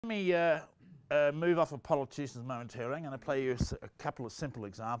Let me move off of politicians momentarily. I'm going to play you a couple of simple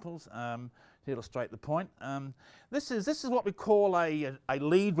examples to illustrate the point. This is what we call a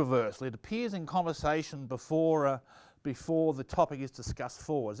lead reversal. It appears in conversation before the topic is discussed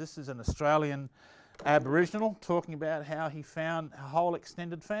forwards. This is an Australian Aboriginal talking about how he found a whole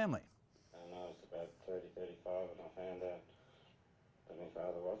extended family. And I was about 30, 35 and I found out that my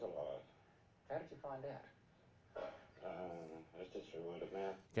father was alive. How did you find out? It's just through word of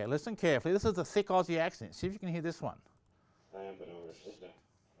mouth. Okay, listen carefully. This is a thick Aussie accent. See if you can hear this one. I am an older sister.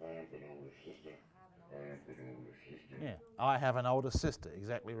 I am an older sister. I am an older sister. Yeah, I have an older sister.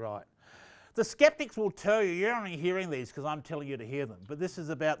 Exactly right. The skeptics will tell you, you're only hearing these because I'm telling you to hear them. But this is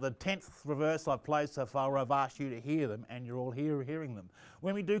about the 10th reverse I've played so far where I've asked you to hear them and you're all hearing them.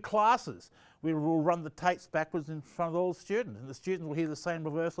 When we do classes, we will run the tapes backwards in front of all the students and the students will hear the same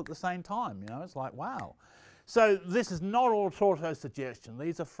reversal at the same time. You know, it's like, wow. So this is not all auto-suggestion.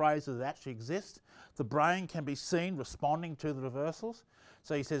 These are phrases that actually exist. The brain can be seen responding to the reversals.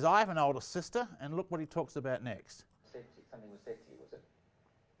 So he says, I have an older sister, and look what he talks about next. Something was said to you, was it?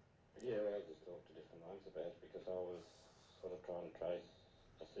 Yeah, I just talked to different ones about it because I was sort of trying to trace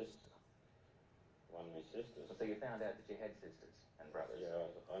a sister. One of my sisters. So you found out that you had sisters and brothers?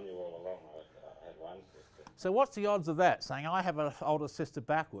 Yeah, I knew all along I had one sister. So what's the odds of that? Saying I have an older sister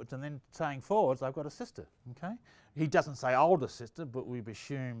backwards and then saying forwards I've got a sister, okay? He doesn't say older sister, but we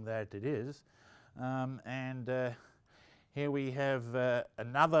assume that it is. Here we have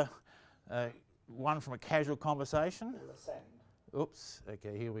another one from a casual conversation. Oops,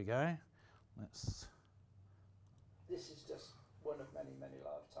 okay, here we go. This is just one of many, many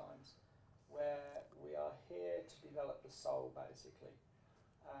lifetimes where we are here to develop the soul, basically.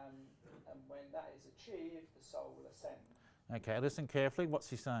 And when that is achieved, the soul will ascend. Okay, listen carefully. What's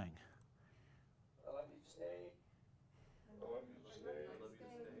he saying? I love each day.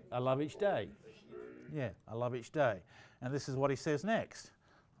 I love each day. Yeah, I love each day. And this is what he says next.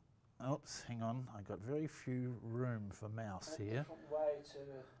 Oops, hang on. I've got very few room for mouse here. A different way to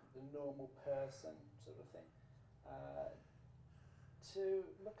the normal person sort of thing. To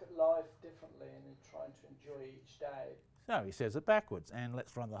look at life differently and trying to enjoy each day. So he says it backwards, and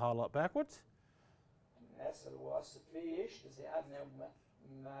let's run the whole lot backwards.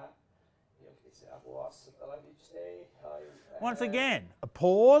 Once again, a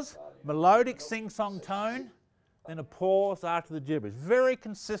pause, melodic sing-song tone, then a pause after the gibberish. Very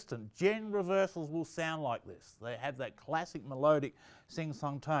consistent. Gen reversals will sound like this. They have that classic melodic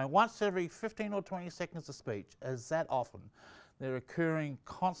sing-song tone. Once every 15 or 20 seconds of speech, as that often. They're occurring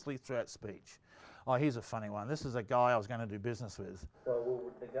constantly throughout speech. Oh, here's a funny one. This is a guy I was going to do business with. Well,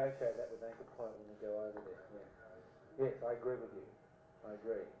 we'll negotiate that with Anchor Point when we go over there. Yeah. Yes, I agree with you. I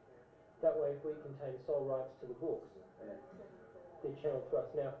agree. That way, if we contain sole rights to the books, they're channeled to us.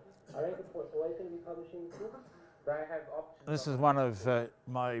 Now, are Anchor Point always going to be publishing books? They have options. This is one of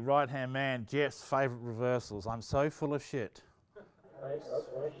my right-hand man, Jeff's favourite reversals. I'm so full of shit.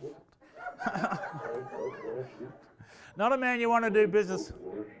 Not a man you want to do business.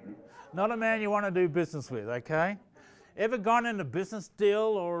 Not a man you want to do business with, okay? Ever gone in a business deal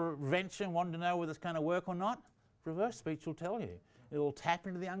or venture and wanted to know whether it's going to work or not? Reverse speech will tell you. It will tap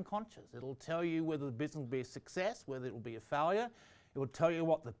into the unconscious. It will tell you whether the business will be a success, whether it will be a failure. It will tell you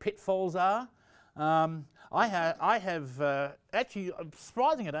what the pitfalls are. I have actually,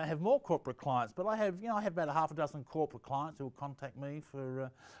 surprisingly, I don't have more corporate clients, but I have about a half a dozen corporate clients who will contact me for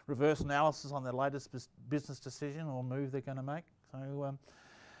reverse analysis on their latest business decision or move they're going to make. So,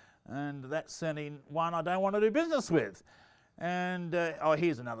 and that's certainly one I don't want to do business with. And oh,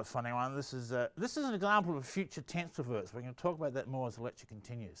 here's another funny one. This is an example of a future tense reverse. We're going to talk about that more as the lecture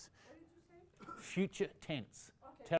continues. Future tense.